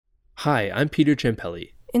Hi, I'm Peter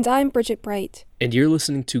Ciampelli. And I'm Bridget Bright. And you're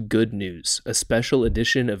listening to Good News, a special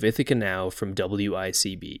edition of Ithaca Now from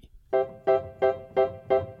WICB.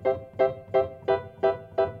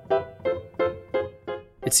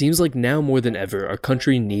 It seems like now more than ever, our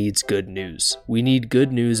country needs good news. We need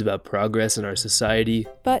good news about progress in our society.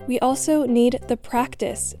 But we also need the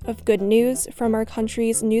practice of good news from our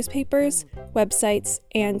country's newspapers, websites,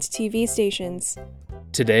 and TV stations.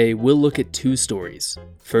 Today, we'll look at two stories.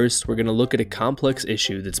 First, we're going to look at a complex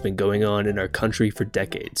issue that's been going on in our country for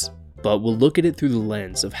decades. But we'll look at it through the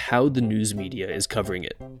lens of how the news media is covering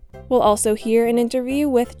it. We'll also hear an interview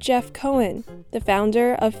with Jeff Cohen, the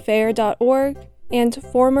founder of FAIR.org, and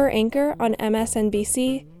former anchor on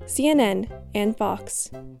MSNBC, CNN, and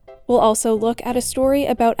Fox. We'll also look at a story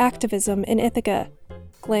about activism in Ithaca,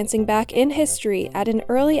 glancing back in history at an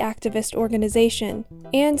early activist organization,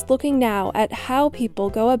 and looking now at how people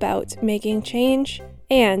go about making change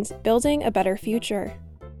and building a better future.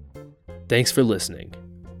 Thanks for listening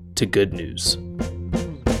to Good News.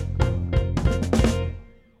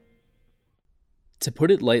 To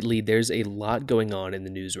put it lightly, there's a lot going on in the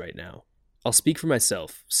news right now. I'll speak for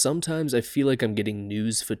myself. Sometimes I feel like I'm getting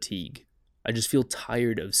news fatigue. I just feel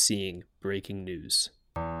tired of seeing breaking news.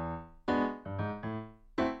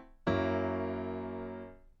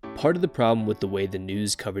 Part of the problem with the way the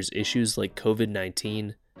news covers issues like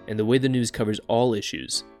COVID-19 and the way the news covers all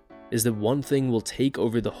issues is that one thing will take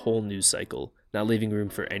over the whole news cycle, not leaving room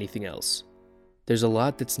for anything else. There's a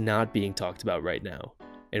lot that's not being talked about right now,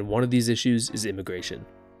 and one of these issues is immigration.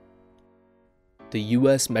 The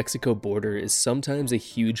US-Mexico border is sometimes a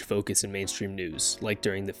huge focus in mainstream news, like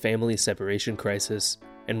during the family separation crisis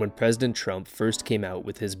and when President Trump first came out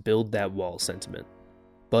with his "Build That Wall" sentiment.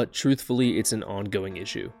 But truthfully, it's an ongoing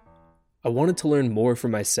issue. I wanted to learn more for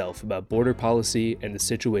myself about border policy and the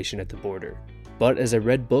situation at the border. But as I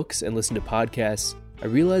read books and listened to podcasts, I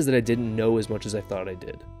realized that I didn't know as much as I thought I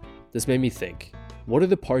did. This made me think, what are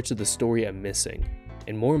the parts of the story I'm missing?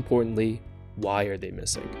 And more importantly, why are they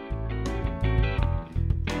missing?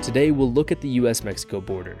 Today, we'll look at the US-Mexico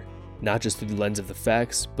border, not just through the lens of the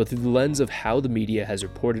facts, but through the lens of how the media has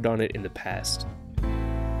reported on it in the past,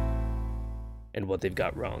 and what they've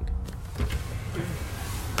got wrong.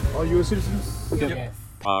 Are you a citizen? Okay. Yes.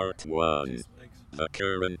 Part 1. The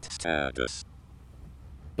current status.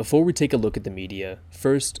 Before we take a look at the media,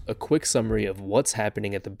 first, a quick summary of what's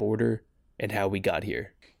happening at the border and how we got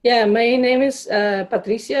here. Yeah, my name is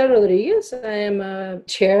Patricia Rodriguez. I am a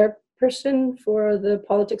chairperson for the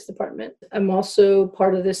politics department. I'm also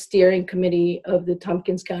part of the steering committee of the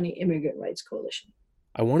Tompkins County Immigrant Rights Coalition.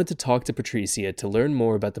 I wanted to talk to Patricia to learn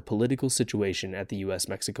more about the political situation at the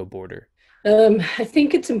US-Mexico border. I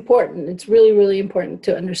think it's important. It's really, really important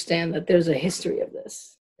to understand that there's a history of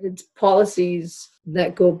this. It's policies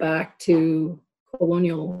that go back to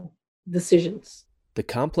colonial decisions. The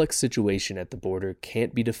complex situation at the border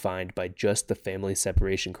can't be defined by just the family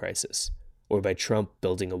separation crisis or by Trump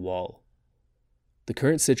building a wall. The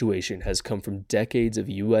current situation has come from decades of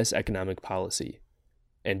U.S. economic policy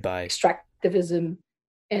and by extractivism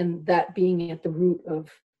and that being at the root of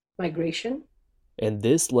migration. And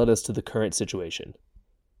this led us to the current situation.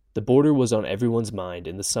 The border was on everyone's mind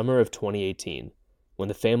in the summer of 2018 when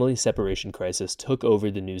the family separation crisis took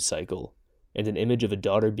over the news cycle and an image of a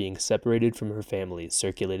daughter being separated from her family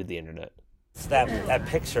circulated the internet. That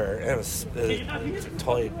picture, it was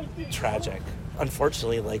totally tragic.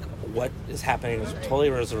 Unfortunately, what is happening is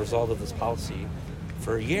totally as a result of this policy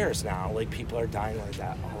for years now. People are dying like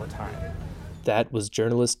that all the time. That was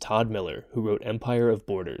journalist Todd Miller, who wrote Empire of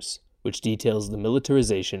Borders, which details the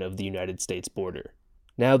militarization of the United States border.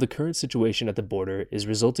 Now, the current situation at the border is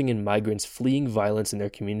resulting in migrants fleeing violence in their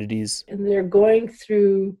communities. And they're going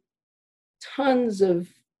through tons of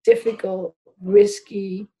difficult,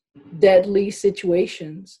 risky, deadly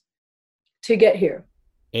situations to get here.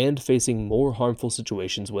 And facing more harmful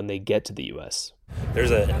situations when they get to the U.S.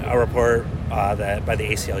 There's a report that by the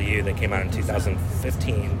ACLU that came out in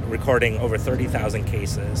 2015 recording over 30,000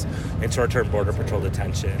 cases in short-term Border Patrol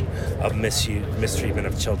detention of mistreatment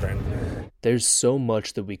of children. There's so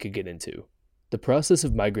much that we could get into. The process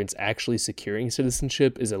of migrants actually securing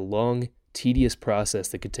citizenship is a long, tedious process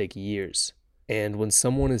that could take years. And when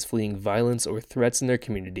someone is fleeing violence or threats in their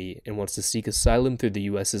community and wants to seek asylum through the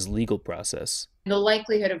U.S.'s legal process, the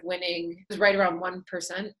likelihood of winning is right around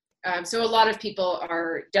 1%. So a lot of people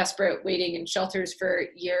are desperate, waiting in shelters for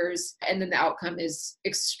years, and then the outcome is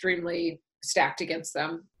extremely stacked against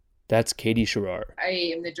them. That's Katie Sherrar.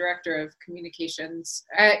 I am the director of communications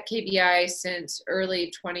at KBI since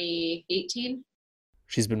early 2018.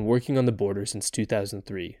 She's been working on the border since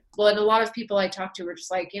 2003. Well, and a lot of people I talk to were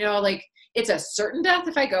just like, like, it's a certain death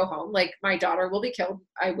if I go home. Like, my daughter will be killed.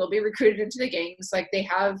 I will be recruited into the gangs. Like, they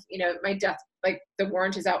have, my death, like, the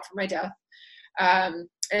warrant is out for my death.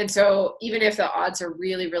 And so even if the odds are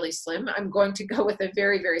really, really slim, I'm going to go with a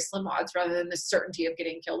very, very slim odds rather than the certainty of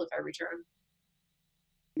getting killed if I return.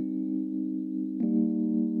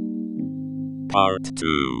 Part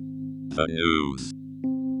 2. The news.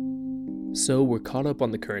 So we're caught up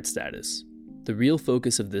on the current status. The real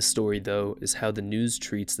focus of this story, though, is how the news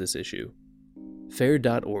treats this issue.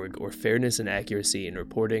 FAIR.org, or Fairness and Accuracy in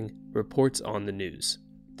Reporting, reports on the news.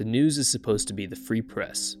 The news is supposed to be the free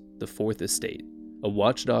press, the fourth estate, a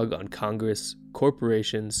watchdog on Congress,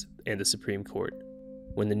 corporations, and the Supreme Court.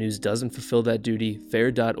 When the news doesn't fulfill that duty,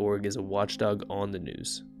 FAIR.org is a watchdog on the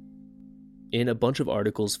news. In a bunch of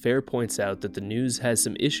articles, FAIR points out that the news has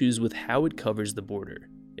some issues with how it covers the border.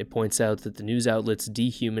 It points out that the news outlets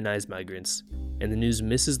dehumanize migrants, and the news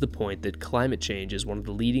misses the point that climate change is one of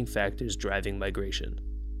the leading factors driving migration.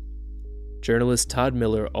 Journalist Todd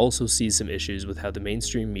Miller also sees some issues with how the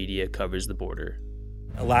mainstream media covers the border.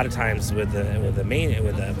 A lot of times with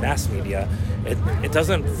the mass media, it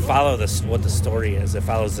doesn't follow what the story is. It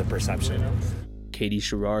follows the perception. Katie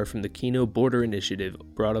Sherrar from the Kino Border Initiative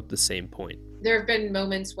brought up the same point. There have been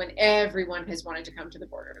moments when everyone has wanted to come to the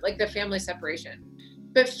border, like the family separation.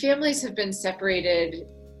 But families have been separated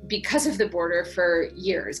because of the border for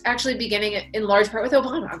years, actually beginning in large part with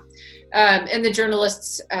Obama. And the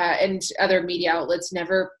journalists and other media outlets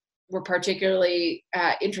never were particularly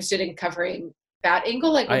interested in covering that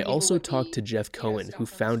angle. Like, I also talked to Jeff Cohen, who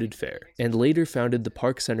founded FAIR, and later founded the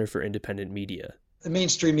Park Center for Independent Media. The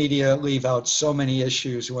mainstream media leave out so many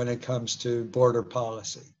issues when it comes to border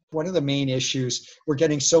policy. One of the main issues, we're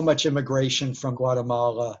getting so much immigration from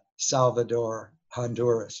Guatemala, Salvador,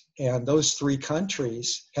 Honduras. And those three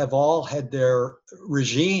countries have all had their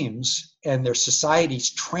regimes and their societies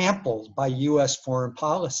trampled by U.S. foreign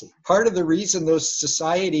policy. Part of the reason those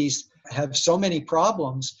societies have so many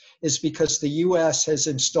problems is because the U.S. has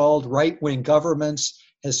installed right-wing governments,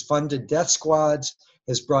 has funded death squads,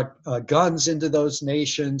 has brought guns into those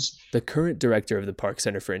nations. The current director of the Park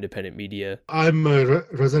Center for Independent Media, I'm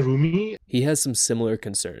Raza Rumi. He has some similar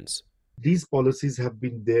concerns. These policies have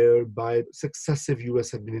been there by successive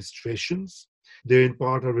U.S. administrations. They're in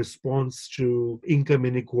part a response to income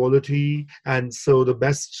inequality. And so the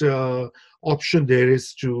best option there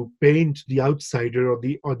is to paint the outsider or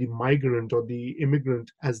the migrant or the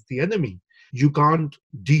immigrant as the enemy. You can't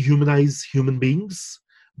dehumanize human beings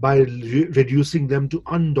by reducing them to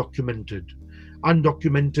undocumented.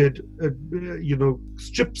 Undocumented,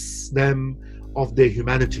 strips them of their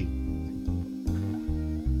humanity.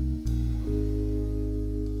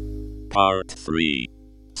 Part 3.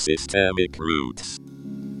 Systemic Roots.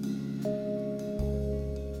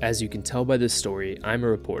 As you can tell by this story, I'm a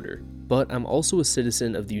reporter, but I'm also a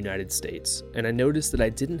citizen of the United States, and I noticed that I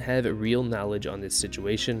didn't have a real knowledge on this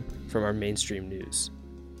situation from our mainstream news.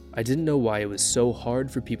 I didn't know why it was so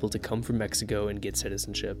hard for people to come from Mexico and get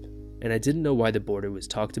citizenship, and I didn't know why the border was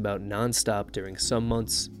talked about nonstop during some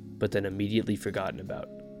months, but then immediately forgotten about.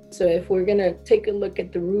 So if we're going to take a look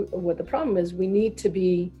at the root of what the problem is, we need to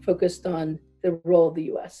be focused on the role of the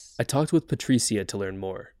U.S. I talked with Patricia to learn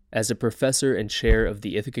more. As a professor and chair of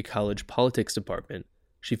the Ithaca College Politics Department,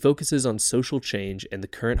 she focuses on social change and the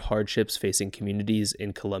current hardships facing communities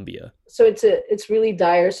in Colombia. So it's really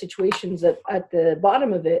dire situations that at the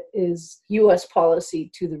bottom of it is U.S.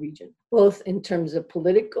 policy to the region, both in terms of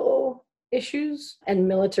political issues and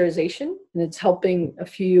militarization. And it's helping a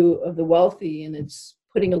few of the wealthy, and it's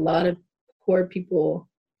putting a lot of poor people,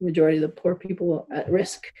 majority of the poor people, at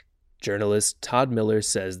risk. Journalist Todd Miller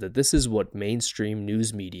says that this is what mainstream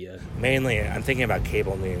news media, mainly I'm thinking about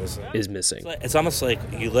cable news, is missing. It's almost like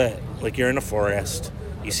you're in a forest,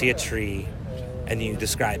 you see a tree, and you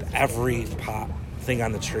describe every thing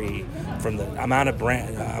on the tree, from the amount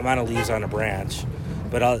of leaves on a branch,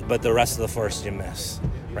 but the rest of the forest you miss.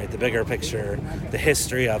 Right, the bigger picture, the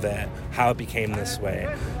history of it, how it became this way,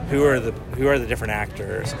 who are the different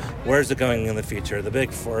actors, where's it going in the future? The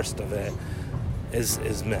big forest of it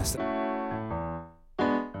is missed.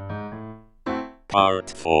 Part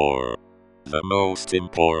 4. The most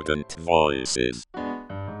important voices.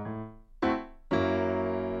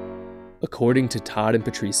 According to Todd and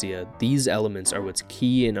Patricia, these elements are what's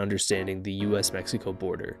key in understanding the US-Mexico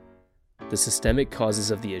border. The systemic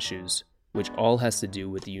causes of the issues, which all has to do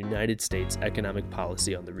with the United States' economic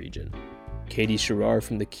policy on the region. Katie Sherrar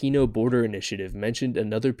from the Kino Border Initiative mentioned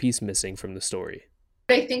another piece missing from the story.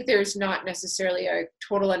 I think there's not necessarily a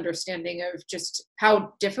total understanding of just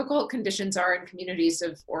how difficult conditions are in communities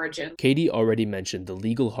of origin. Katie already mentioned the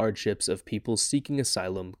legal hardships of people seeking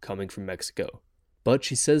asylum coming from Mexico, but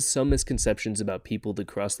she says some misconceptions about people that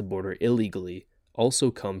cross the border illegally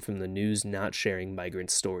also come from the news not sharing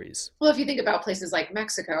migrant stories. Well, if you think about places like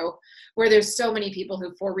Mexico, where there's so many people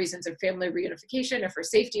who, for reasons of family reunification or for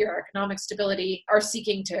safety or economic stability, are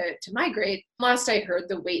seeking to migrate, last I heard,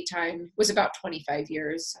 the wait time was about 25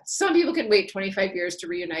 years. Some people can wait 25 years to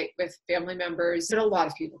reunite with family members, but a lot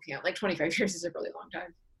of people can't. Like 25 years is a really long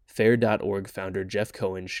time. FAIR.org founder Jeff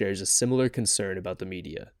Cohen shares a similar concern about the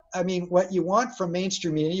media. I mean, what you want from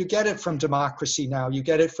mainstream media, you get it from Democracy Now!, you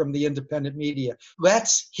get it from the independent media.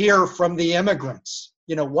 Let's hear from the immigrants.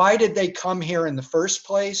 Why did they come here in the first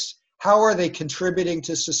place? How are they contributing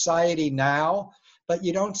to society now? But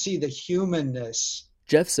you don't see the humanness.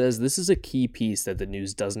 Jeff says this is a key piece that the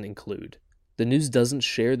news doesn't include. The news doesn't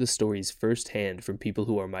share the stories firsthand from people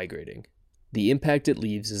who are migrating. The impact it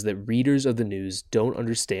leaves is that readers of the news don't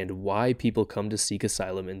understand why people come to seek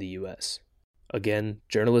asylum in the U.S. Again,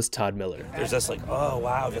 journalist Todd Miller. There's just like, oh,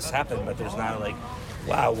 wow, this happened, but there's not like,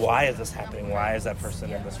 wow, why is this happening? Why is that person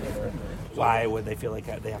in this river? Why would they feel like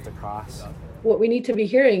they have to cross? What we need to be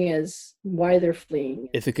hearing is why they're fleeing.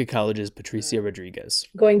 Ithaca College's Patricia Rodriguez.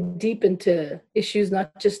 Going deep into issues,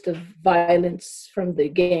 not just of violence from the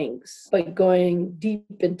gangs, but going deep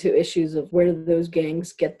into issues of where those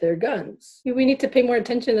gangs get their guns. We need to pay more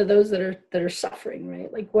attention to those that are suffering, right?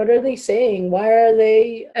 Like, what are they saying? Why are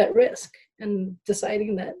they at risk? And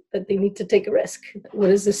deciding that they need to take a risk. What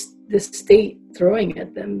is this state throwing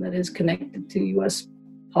at them that is connected to U.S.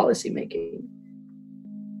 policymaking?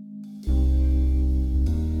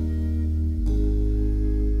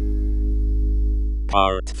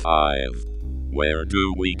 Part 5. Where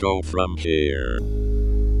do we go from here?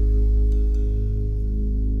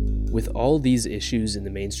 With all these issues in the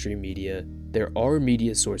mainstream media, there are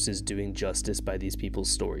media sources doing justice by these people's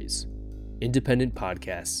stories. Independent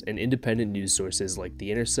podcasts and independent news sources like The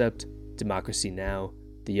Intercept, Democracy Now!,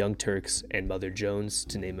 The Young Turks, and Mother Jones,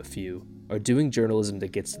 to name a few, are doing journalism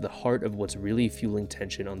that gets to the heart of what's really fueling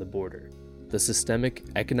tension on the border, the systemic,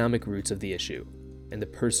 economic roots of the issue, and the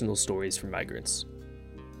personal stories from migrants.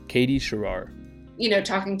 Katie Sherrar.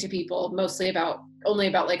 Talking to people mostly only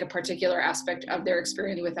about like a particular aspect of their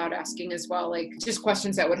experience without asking as well, like just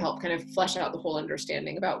questions that would help kind of flesh out the whole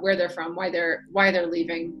understanding about where they're from, why they're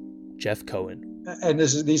leaving. Jeff Cohen. And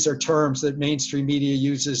these are terms that mainstream media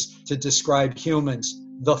uses to describe humans.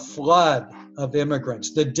 The flood of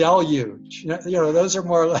immigrants, the deluge. Those are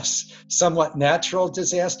more or less somewhat natural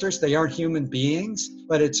disasters. They aren't human beings,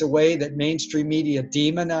 but it's a way that mainstream media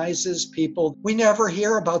demonizes people. We never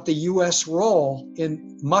hear about the U.S. role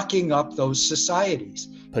in mucking up those societies.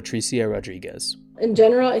 Patricia Rodriguez. In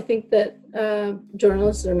general, I think that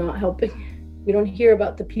journalists are not helping. We don't hear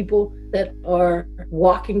about the people that are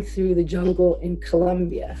walking through the jungle in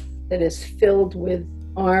Colombia that is filled with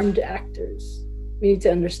armed actors. We need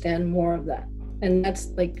to understand more of that. And that's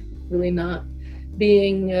like really not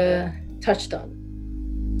being touched on.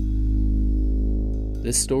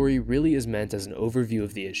 This story really is meant as an overview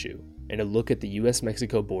of the issue and a look at the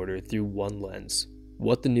US-Mexico border through one lens,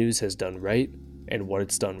 what the news has done right and what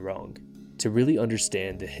it's done wrong, to really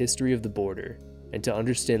understand the history of the border and to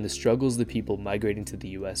understand the struggles the people migrating to the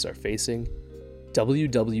US are facing.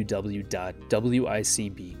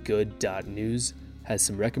 www.wicbgood.news has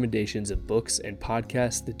some recommendations of books and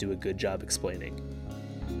podcasts that do a good job explaining.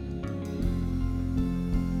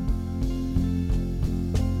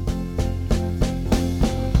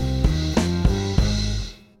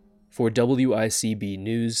 For WICB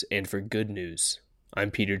News and for Good News,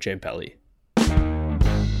 I'm Peter Ciampelli.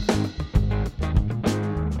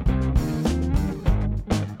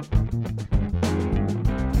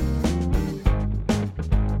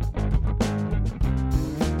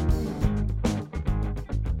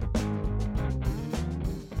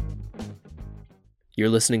 You're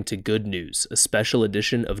listening to Good News, a special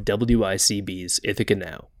edition of WICB's Ithaca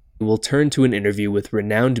Now. We'll turn to an interview with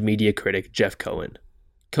renowned media critic Jeff Cohen.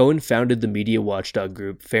 Cohen founded the media watchdog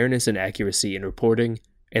group Fairness and Accuracy in Reporting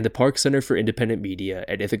and the Park Center for Independent Media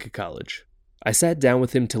at Ithaca College. I sat down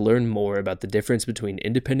with him to learn more about the difference between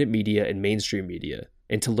independent media and mainstream media,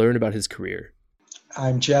 and to learn about his career.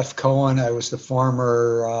 I'm Jeff Cohen. I was the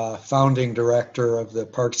former founding director of the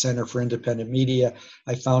Park Center for Independent Media.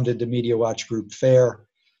 I founded the Media Watch Group FAIR.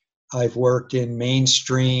 I've worked in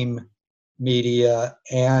mainstream media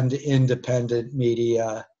and independent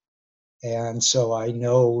media, and so I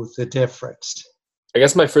know the difference. I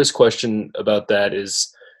guess my first question about that is,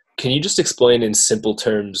 can you just explain in simple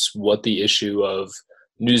terms what the issue of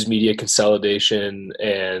news media consolidation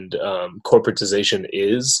and corporatization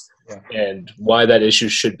is, and why that issue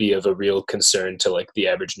should be of a real concern to like the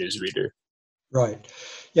average news reader. Right.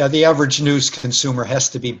 Yeah, the average news consumer has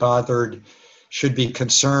to be bothered, should be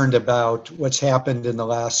concerned about what's happened in the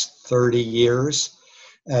last 30 years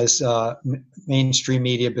as mainstream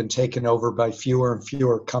media have been taken over by fewer and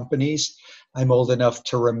fewer companies. I'm old enough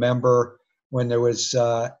to remember when there was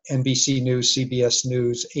NBC News, CBS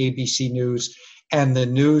News, ABC News, and the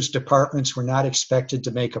news departments were not expected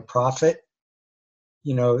to make a profit.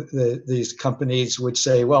 You know, these companies would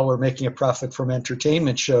say, well, we're making a profit from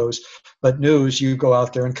entertainment shows, but news, you go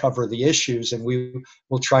out there and cover the issues, and we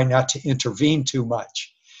will try not to intervene too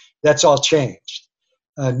much. That's all changed.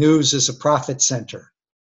 News is a profit center.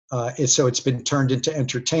 So it's been turned into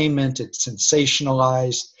entertainment, it's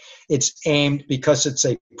sensationalized, it's aimed, because it's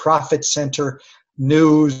a profit center,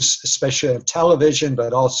 news, especially on television,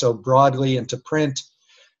 but also broadly into print,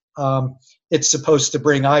 it's supposed to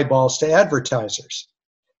bring eyeballs to advertisers.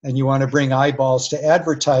 And you want to bring eyeballs to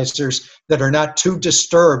advertisers that are not too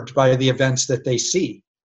disturbed by the events that they see.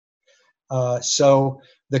 So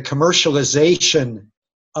the commercialization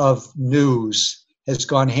of news has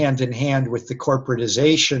gone hand in hand with the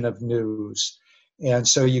corporatization of news. And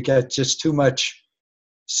so you get just too much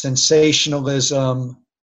sensationalism,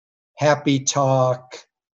 happy talk,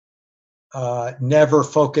 never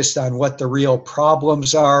focused on what the real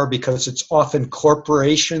problems are, because it's often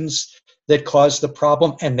corporations that cause the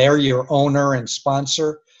problem and they're your owner and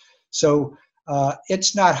sponsor. So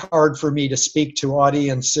it's not hard for me to speak to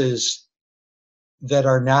audiences that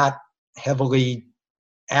are not heavily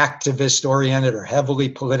activist oriented or heavily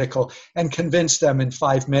political and convince them in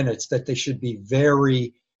 5 minutes that they should be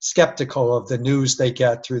very skeptical of the news they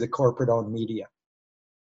get through the corporate owned media.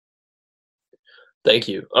 Thank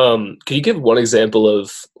you. Can you give one example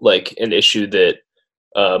of like an issue that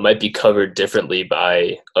might be covered differently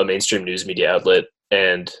by a mainstream news media outlet,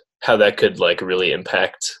 and how that could like really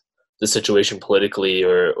impact the situation politically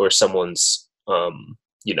or someone's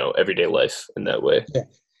everyday life in that way? Yeah.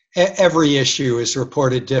 Every issue is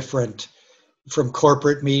reported different from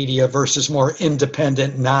corporate media versus more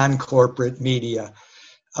independent non-corporate media.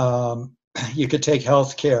 You could take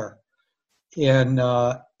healthcare.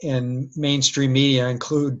 In mainstream media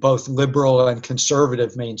include both liberal and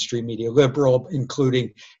conservative mainstream media. Liberal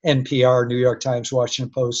including NPR, New York Times,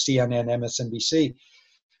 Washington Post, CNN, MSNBC.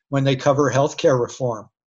 When they cover healthcare reform,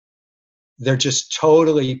 they're just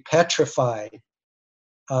totally petrified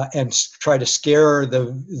and try to scare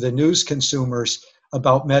the news consumers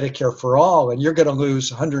about Medicare for all. And you're going to lose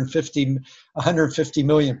 150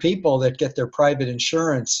 million people that get their private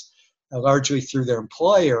insurance largely through their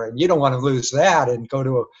employer, and you don't want to lose that and go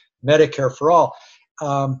to a Medicare for all.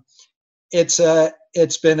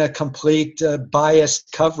 It's been a complete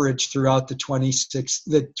biased coverage throughout the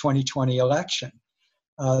 2020 election.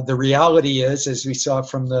 The reality is, as we saw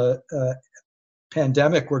from the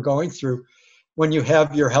pandemic we're going through, when you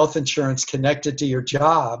have your health insurance connected to your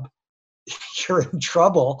job, you're in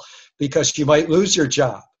trouble because you might lose your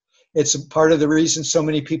job. It's part of the reason so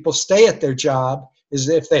many people stay at their job is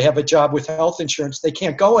if they have a job with health insurance, they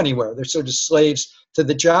can't go anywhere. They're sort of slaves to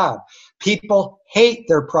the job. People hate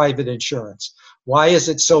their private insurance. Why is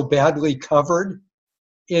it so badly covered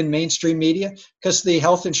in mainstream media? Because the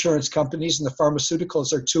health insurance companies and the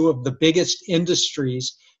pharmaceuticals are two of the biggest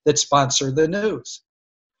industries that sponsor the news.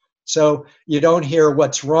 So you don't hear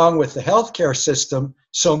what's wrong with the healthcare system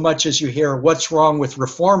so much as you hear what's wrong with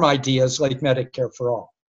reform ideas like Medicare for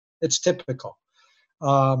all. It's typical.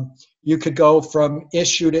 You could go from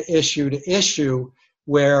issue to issue to issue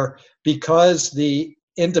where, because the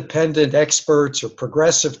independent experts or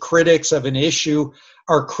progressive critics of an issue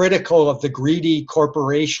are critical of the greedy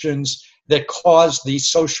corporations that cause the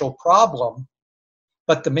social problem,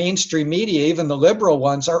 but the mainstream media, even the liberal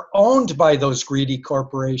ones, are owned by those greedy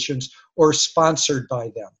corporations or sponsored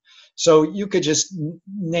by them. So you could just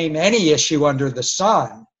name any issue under the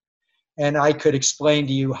sun, and I could explain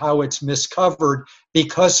to you how it's miscovered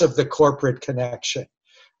because of the corporate connection.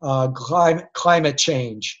 Climate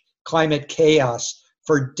change, climate chaos,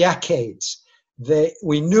 for decades.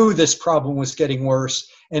 We knew this problem was getting worse,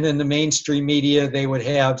 and in the mainstream media, they would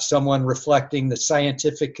have someone reflecting the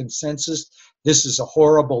scientific consensus. This is a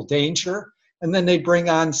horrible danger. And then they'd bring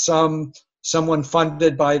on someone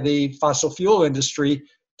funded by the fossil fuel industry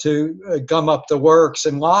to gum up the works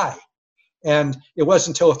and lie. And it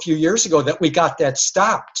wasn't until a few years ago that we got that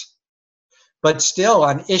stopped. But still,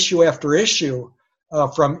 on issue after issue,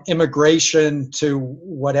 from immigration to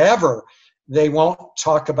whatever, they won't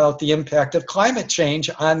talk about the impact of climate change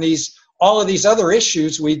on all of these other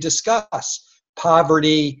issues we discuss.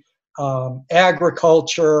 poverty,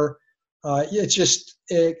 agriculture. It's just,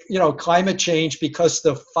 climate change, because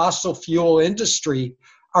the fossil fuel industry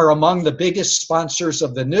are among the biggest sponsors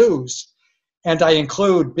of the news. And I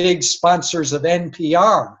include big sponsors of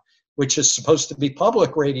NPR, which is supposed to be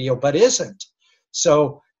public radio, but isn't.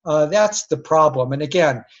 So that's the problem. And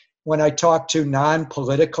again, when I talk to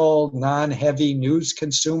non-political, non-heavy news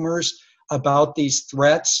consumers about these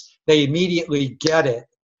threats, they immediately get it,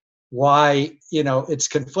 why, it's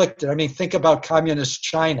conflicted. I mean, think about communist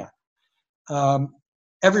China.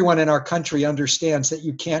 Everyone in our country understands that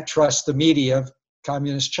you can't trust the media of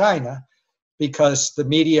communist China, because the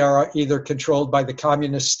media are either controlled by the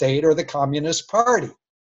communist state or the Communist Party.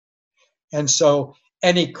 And so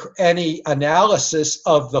any analysis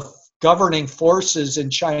of the governing forces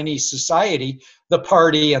in Chinese society, the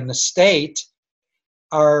party and the state,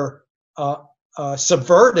 are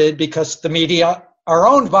subverted because the media are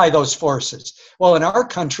owned by those forces. Well, in our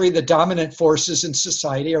country, the dominant forces in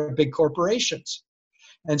society are big corporations.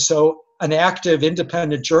 And so an active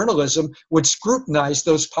independent journalism would scrutinize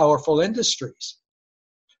those powerful industries.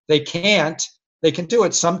 They can do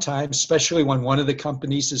it sometimes, especially when one of the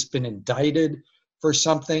companies has been indicted for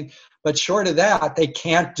something. But short of that, they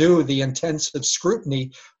can't do the intensive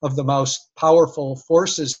scrutiny of the most powerful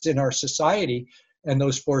forces in our society. And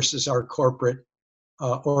those forces are corporate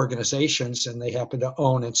organizations, and they happen to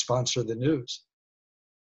own and sponsor the news.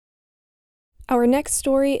 Our next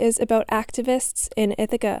story is about activists in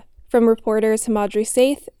Ithaca, from reporters Himadri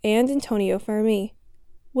Saith and Antonio Fermi.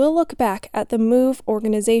 We'll look back at the MOVE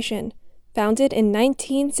organization, founded in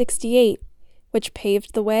 1968, which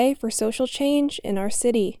paved the way for social change in our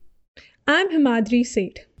city. I'm Himadri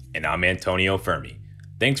Saith. And I'm Antonio Fermi.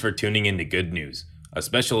 Thanks for tuning in to Good News, a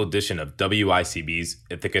special edition of WICB's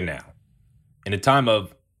Ithaca Now. In a time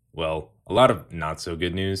of, well, a lot of not so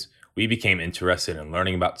good news, we became interested in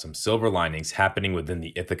learning about some silver linings happening within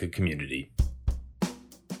the Ithaca community.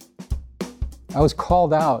 I was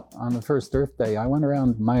called out on the first Earth Day. I went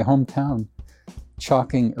around my hometown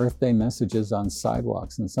chalking Earth Day messages on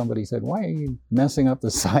sidewalks, and somebody said, "Why are you messing up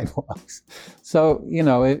the sidewalks?" So,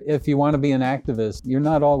 if you want to be an activist, you're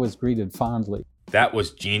not always greeted fondly. That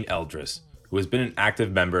was Gene Eldris, who has been an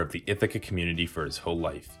active member of the Ithaca community for his whole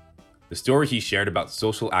life. The story he shared about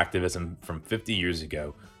social activism from 50 years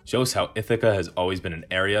ago shows how Ithaca has always been an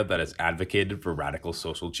area that has advocated for radical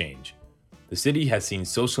social change. The city has seen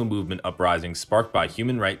social movement uprisings sparked by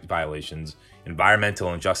human rights violations,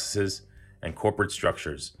 environmental injustices, and corporate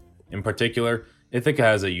structures. In particular, Ithaca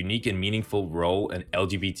has a unique and meaningful role in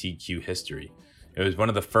LGBTQ history. It was one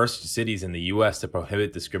of the first cities in the U.S. to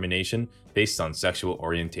prohibit discrimination based on sexual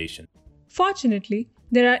orientation. Fortunately,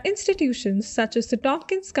 there are institutions such as the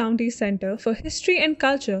Tompkins County Center for History and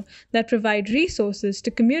Culture that provide resources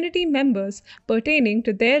to community members pertaining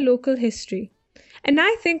to their local history. And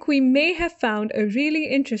I think we may have found a really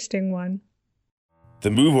interesting one.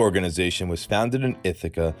 The MOVE organization was founded in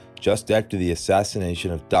Ithaca just after the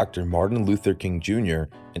assassination of Dr. Martin Luther King Jr.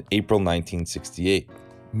 in April 1968.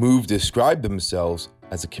 MOVE described themselves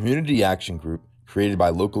as a community action group created by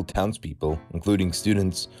local townspeople, including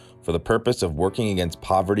students, for the purpose of working against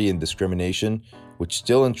poverty and discrimination, which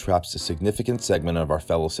still entraps a significant segment of our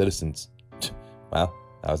fellow citizens. Wow,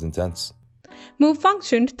 that was intense. MOVE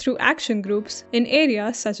functioned through action groups in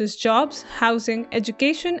areas such as jobs, housing,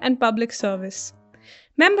 education, and public service.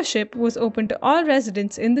 Membership was open to all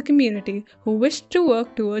residents in the community who wished to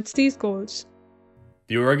work towards these goals.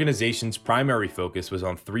 The organization's primary focus was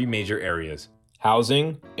on three major areas: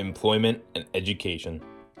 housing, employment, and education.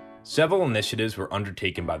 Several initiatives were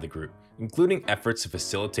undertaken by the group, including efforts to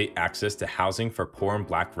facilitate access to housing for poor and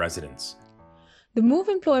Black residents. The MOVE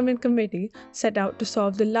Employment Committee set out to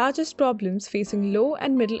solve the largest problems facing low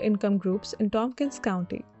and middle income groups in Tompkins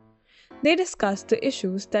County. They discussed the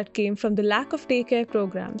issues that came from the lack of daycare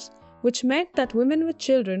programs, which meant that women with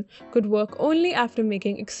children could work only after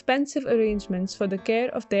making expensive arrangements for the care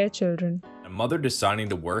of their children. A mother deciding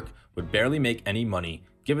to work would barely make any money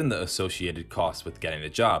given the associated costs with getting a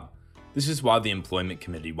job. This is why the Employment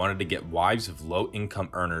Committee wanted to get wives of low-income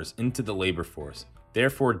earners into the labor force,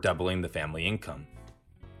 therefore doubling the family income.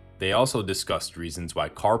 They also discussed reasons why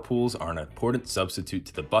carpools are an important substitute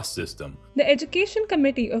to the bus system. The Education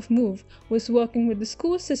Committee of MOVE was working with the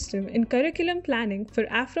school system in curriculum planning for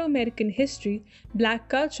Afro-American history, Black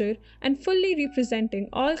culture, and fully representing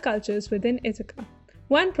all cultures within Ithaca.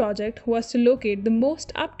 One project was to locate the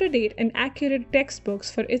most up-to-date and accurate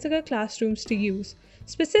textbooks for Ithaca classrooms to use,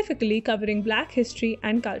 specifically covering Black history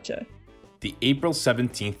and culture. The April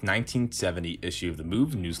 17, 1970 issue of the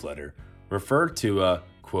MOVE newsletter referred to a,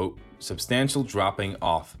 quote, substantial dropping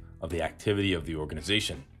off of the activity of the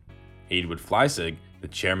organization. Haywood Fleissig, the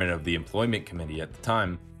chairman of the employment committee at the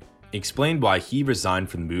time, explained why he resigned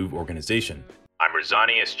from the MOVE organization. "I'm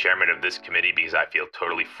resigning as chairman of this committee because I feel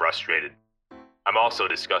totally frustrated. I'm also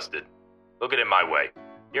disgusted. Look at it my way.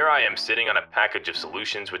 Here I am sitting on a package of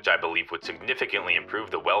solutions which I believe would significantly improve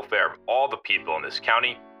the welfare of all the people in this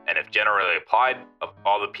county, and if generally applied, of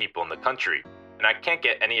all the people in the country. And I can't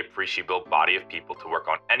get any appreciable body of people to work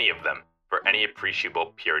on any of them for any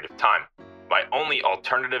appreciable period of time. My only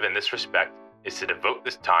alternative in this respect is to devote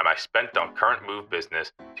this time I spent on current MOVE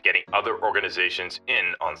business to getting other organizations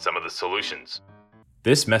in on some of the solutions."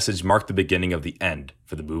 This message marked the beginning of the end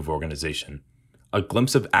for the MOVE organization. A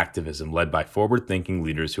glimpse of activism led by forward-thinking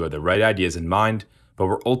leaders who had the right ideas in mind, but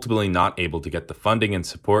were ultimately not able to get the funding and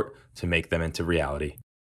support to make them into reality.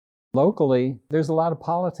 Locally, there's a lot of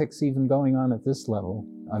politics even going on at this level.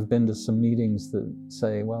 I've been to some meetings that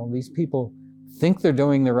say, well, these people think they're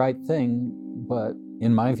doing the right thing, but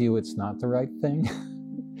in my view, it's not the right thing.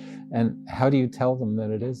 And how do you tell them that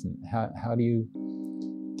it isn't? How do you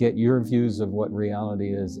get your views of what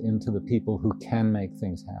reality is into the people who can make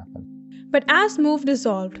things happen? But as MOVE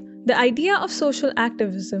dissolved, the idea of social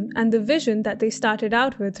activism and the vision that they started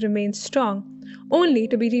out with remained strong, only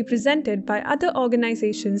to be represented by other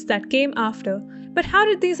organizations that came after. But how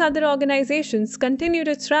did these other organizations continue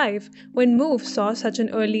to thrive when MOVE saw such an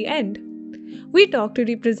early end? We talked to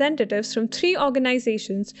representatives from 3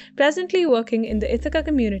 organizations presently working in the Ithaca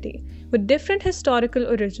community, with different historical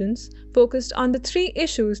origins, focused on the 3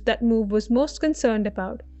 issues that MOVE was most concerned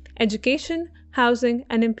about: education, housing,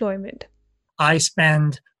 and employment. I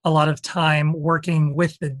spend a lot of time working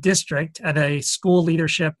with the district at a school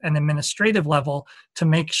leadership and administrative level to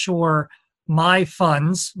make sure my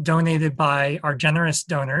funds donated by our generous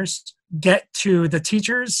donors get to the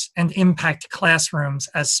teachers and impact classrooms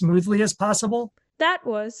as smoothly as possible. That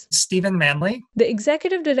was Stephen Manley, the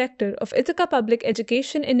Executive Director of Ithaca Public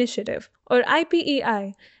Education Initiative, or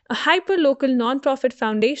IPEI, a hyper-local nonprofit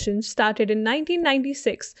foundation started in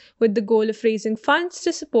 1996 with the goal of raising funds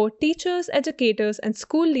to support teachers, educators, and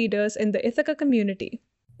school leaders in the Ithaca community.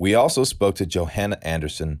 We also spoke to Johanna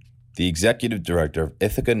Anderson, the Executive Director of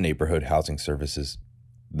Ithaca Neighborhood Housing Services.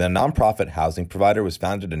 The nonprofit housing provider was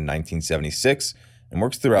founded in 1976 and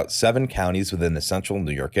works throughout 7 counties within the central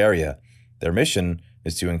New York area. Their mission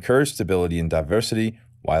is to encourage stability and diversity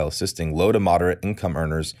while assisting low to moderate income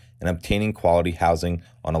earners in obtaining quality housing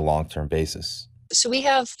on a long-term basis. So we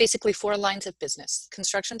have basically 4 lines of business.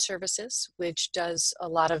 Construction services, which does a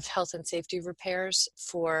lot of health and safety repairs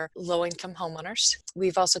for low-income homeowners.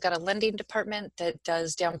 We've also got a lending department that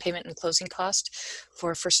does down payment and closing cost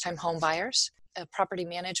for first-time home buyers. A property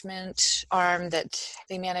management arm that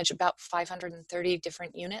they manage about 530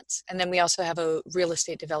 different units. And then we also have a real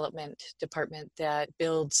estate development department that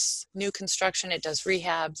builds new construction. It does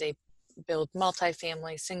rehab. They build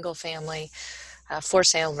multifamily, single family, for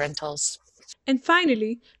sale rentals. And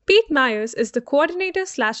finally, Pete Myers is the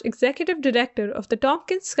coordinator/executive director of the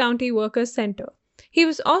Tompkins County Workers Center. He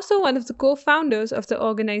was also one of the co-founders of the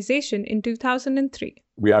organization in 2003.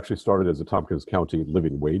 We actually started as a Tompkins County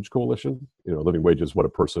Living Wage Coalition. Living wage is what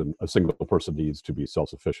a single person needs to be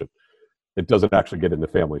self-sufficient. It doesn't actually get into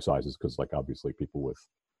family sizes because, obviously people with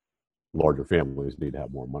larger families need to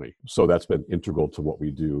have more money. So that's been integral to what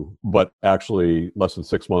we do. But actually, less than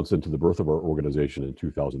 6 months into the birth of our organization in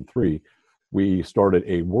 2003, we started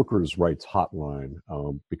a workers' rights hotline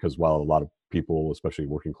because while a lot of people, especially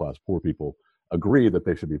working class poor people, agree that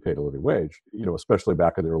they should be paid a living wage, especially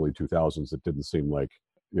back in the early 2000s, it didn't seem like,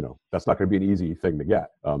 that's not going to be an easy thing to get.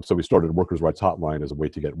 So we started a workers' rights hotline as a way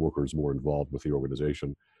to get workers more involved with the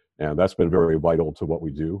organization. And that's been very vital to what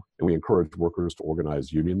we do. And we encourage workers to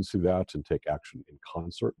organize unions through that and take action in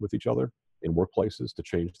concert with each other in workplaces to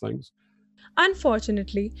change things.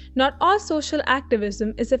 Unfortunately, not all social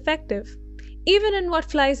activism is effective. Even in what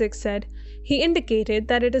Fleissig said, he indicated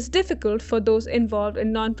that it is difficult for those involved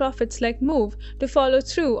in nonprofits like MOVE to follow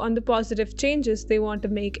through on the positive changes they want to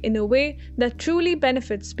make in a way that truly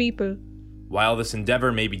benefits people. While this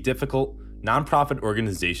endeavor may be difficult, nonprofit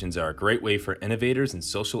organizations are a great way for innovators and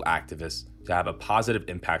social activists to have a positive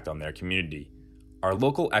impact on their community. Our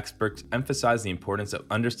local experts emphasize the importance of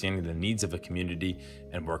understanding the needs of a community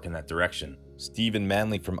and work in that direction. Stephen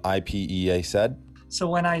Manley from IPEA said, So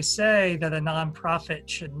when I say that a nonprofit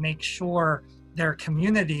should make sure their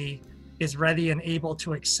community is ready and able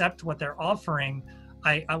to accept what they're offering,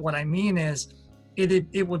 what I mean is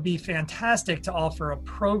it would be fantastic to offer a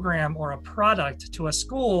program or a product to a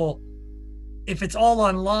school if it's all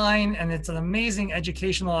online and it's an amazing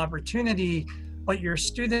educational opportunity, but your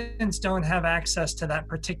students don't have access to that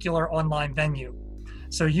particular online venue.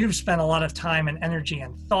 So you've spent a lot of time and energy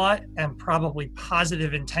and thought and probably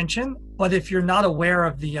positive intention. But if you're not aware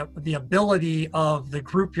of the ability of the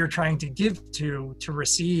group you're trying to give to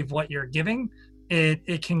receive what you're giving,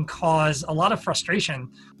 it can cause a lot of frustration.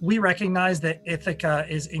 We recognize that Ithaca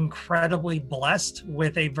is incredibly blessed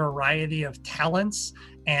with a variety of talents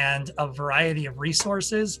and a variety of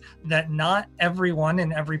resources that not everyone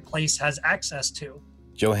in every place has access to.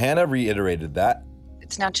 Johanna reiterated that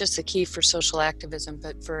it's not just the key for social activism,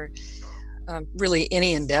 but for really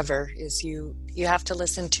any endeavor is you have to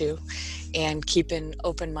listen to and keep an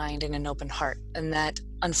open mind and an open heart. And that,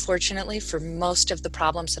 unfortunately, for most of the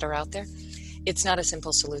problems that are out there, it's not a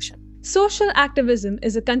simple solution. Social activism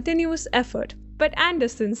is a continuous effort, but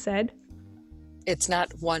Anderson said, it's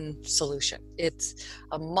not one solution. It's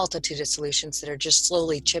a multitude of solutions that are just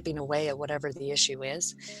slowly chipping away at whatever the issue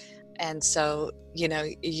is. And so,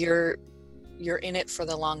 you're in it for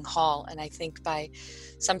the long haul. And I think by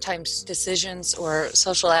sometimes decisions or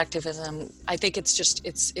social activism, I think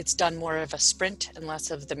it's done more of a sprint and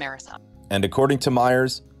less of the marathon. And according to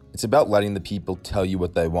Myers, it's about letting the people tell you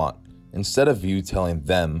what they want, instead of you telling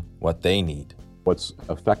them what they need. What's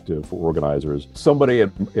effective for organizers? Somebody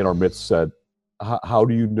in our midst said, how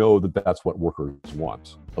do you know that that's what workers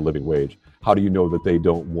want, a living wage? How do you know that they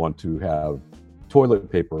don't want to have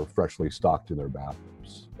toilet paper freshly stocked in their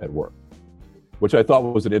bathrooms at work? Which I thought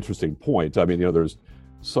was an interesting point. I mean, there's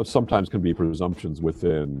sometimes can be presumptions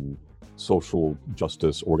within social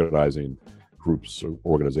justice organizing groups or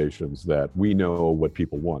organizations that we know what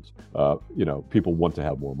people want. People want to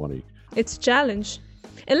have more money. It's a challenge.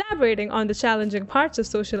 Elaborating on the challenging parts of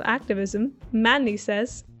social activism, Manny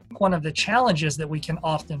says, one of the challenges that we can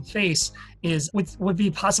often face would be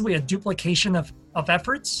possibly a duplication of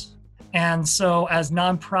efforts. And so as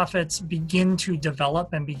nonprofits begin to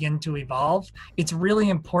develop and begin to evolve, it's really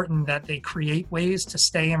important that they create ways to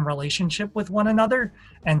stay in relationship with one another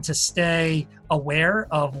and to stay aware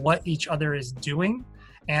of what each other is doing.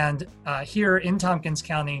 And here in Tompkins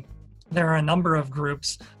County, there are a number of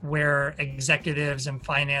groups where executives and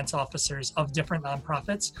finance officers of different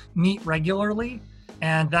nonprofits meet regularly,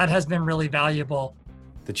 and that has been really valuable.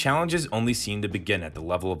 The challenges only seem to begin at the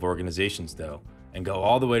level of organizations, though, and go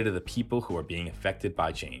all the way to the people who are being affected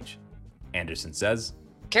by change. Anderson says,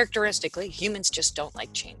 characteristically, humans just don't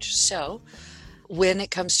like change. So when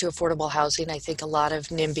it comes to affordable housing, I think a lot of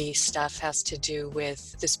NIMBY stuff has to do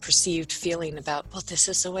with this perceived feeling about, well, this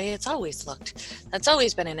is the way it's always looked. That's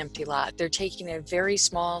always been an empty lot. They're taking a very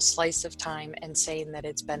small slice of time and saying that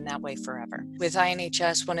it's been that way forever. With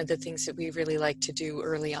INHS, one of the things that we really like to do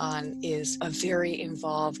early on is a very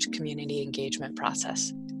involved community engagement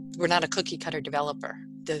process. We're not a cookie cutter developer.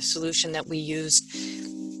 The solution that we used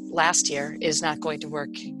last year is not going to work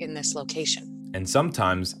in this location. And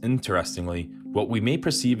sometimes, interestingly, what we may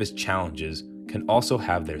perceive as challenges can also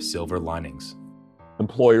have their silver linings.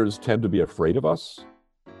 Employers tend to be afraid of us,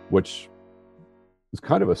 which is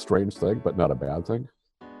kind of a strange thing, but not a bad thing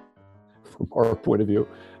from our point of view.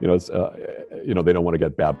 They don't want to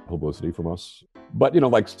get bad publicity from us. But,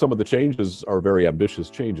 like some of the changes are very ambitious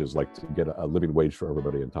changes, like to get a living wage for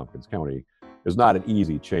everybody in Tompkins County is not an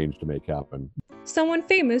easy change to make happen. Someone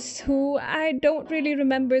famous, who I don't really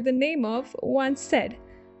remember the name of, once said,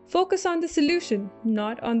 focus on the solution,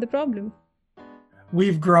 not on the problem.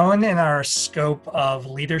 We've grown in our scope of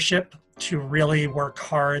leadership to really work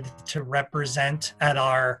hard to represent at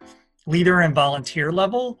our leader and volunteer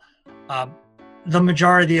level the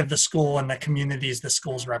majority of the school and the communities the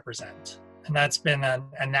schools represent. And that's been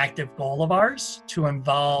an active goal of ours, to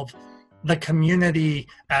involve the community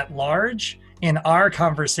at large in our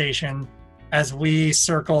conversation as we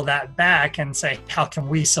circle that back and say, how can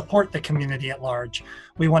we support the community at large?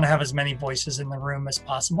 We want to have as many voices in the room as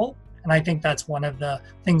possible. And I think that's one of the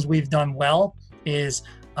things we've done well, is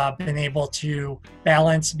been able to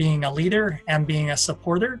balance being a leader and being a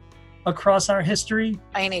supporter across our history.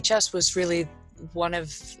 INHS was really one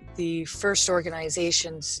of the first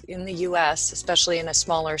organizations in the US, especially in a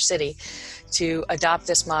smaller city, to adopt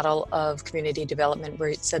this model of community development, where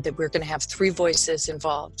it said that we're going to have 3 voices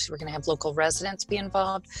involved. We're going to have local residents be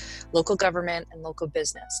involved, local government, and local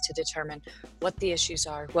business, to determine what the issues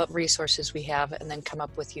are, what resources we have, and then come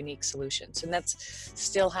up with unique solutions. And that's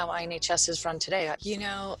still how INHS is run today.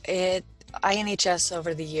 INHS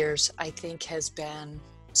over the years, I think, has been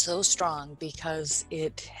so strong because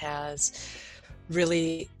it has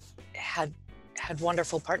really had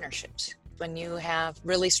wonderful partnerships. When you have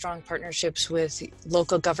really strong partnerships with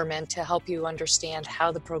local government to help you understand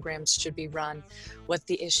how the programs should be run, what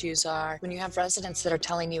the issues are, when you have residents that are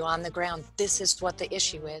telling you on the ground, this is what the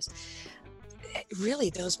issue is, really,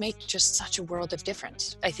 those make just such a world of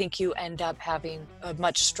difference. I think you end up having a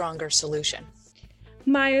much stronger solution.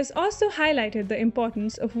 Myers also highlighted the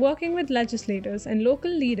importance of working with legislators and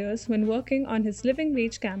local leaders when working on his living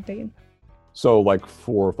wage campaign. So like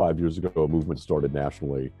 4 or 5 years ago, a movement started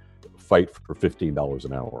nationally, Fight for $15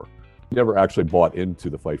 an hour. Never actually bought into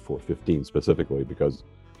the Fight for 15 specifically because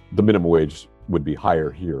the minimum wage would be higher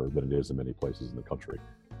here than it is in many places in the country.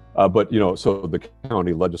 But so the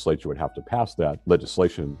county legislature would have to pass that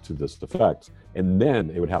legislation to this effect, and then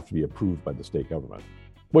it would have to be approved by the state government,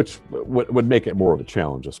 which would make it more of a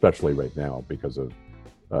challenge, especially right now, because of,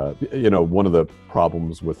 one of the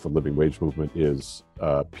problems with the living wage movement is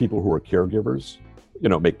people who are caregivers,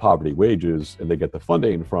 make poverty wages, and they get the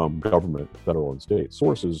funding from government, federal and state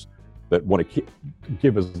sources that want to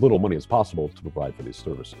give as little money as possible to provide for these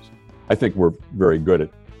services. I think we're very good at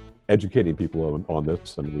educating people on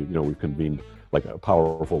this, and we've convened like a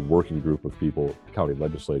powerful working group of people, county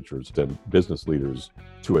legislatures and business leaders,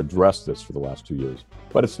 to address this for the last 2 years.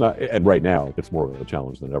 But it's not, and right now it's more of a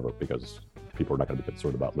challenge than ever because people are not going to be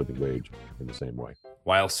concerned about living wage in the same way.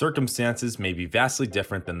 While circumstances may be vastly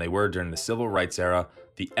different than they were during the civil rights era,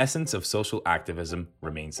 the essence of social activism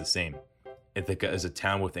remains the same. Ithaca is a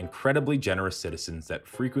town with incredibly generous citizens that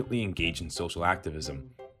frequently engage in social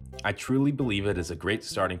activism. I truly believe it is a great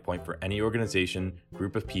starting point for any organization,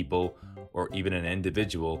 group of people, or even an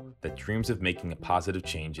individual that dreams of making a positive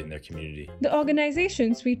change in their community. The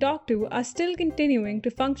organizations we talked to are still continuing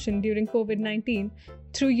to function during COVID-19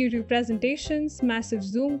 through YouTube presentations, massive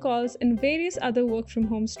Zoom calls, and various other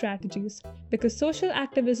work-from-home strategies, because social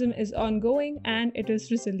activism is ongoing and it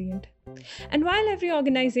is resilient. And while every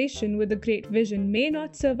organization with a great vision may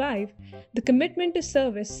not survive, the commitment to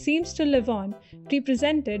service seems to live on,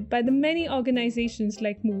 represented by the many organizations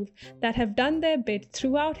like MOVE that have done their bit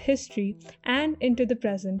throughout history and into the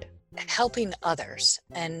present. Helping others,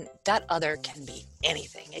 and that other can be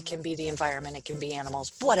anything. It can be the environment, it can be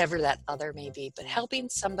animals, whatever that other may be, but helping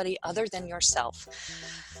somebody other than yourself,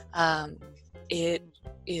 it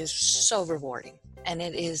is so rewarding. And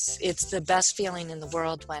it's the best feeling in the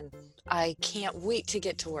world when I can't wait to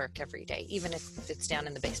get to work every day, even if it's down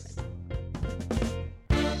in the basement.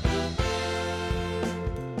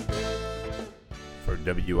 For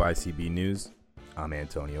WICB News, I'm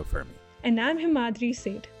Antonio Fermi. And I'm Himadri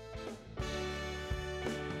Seth.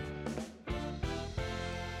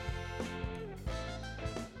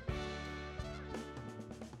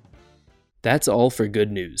 That's all for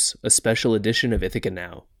Good News, a special edition of Ithaca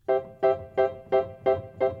Now.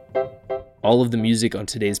 All of the music on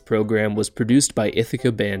today's program was produced by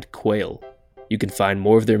Ithaca band Quail. You can find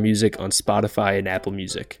more of their music on Spotify and Apple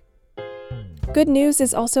Music. Good News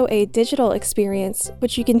is also a digital experience,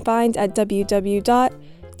 which you can find at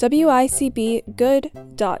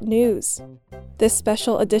www.wicbgood.news. This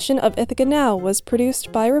special edition of Ithaca Now was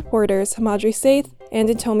produced by reporters Himadri Seth and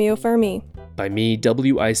Antonio Fermi. By me,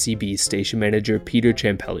 WICB Station Manager Peter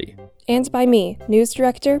Champelli. And by me, News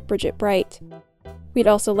Director Bridget Bright. We'd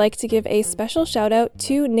also like to give a special shout out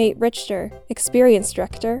to Nate Richter, Experience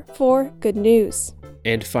Director for Good News.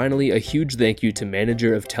 And finally, a huge thank you to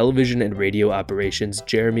Manager of Television and Radio Operations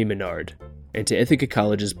Jeremy Menard, and to Ithaca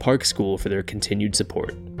College's Park School for their continued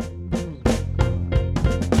support.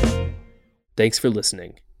 Thanks for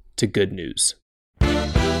listening to Good News.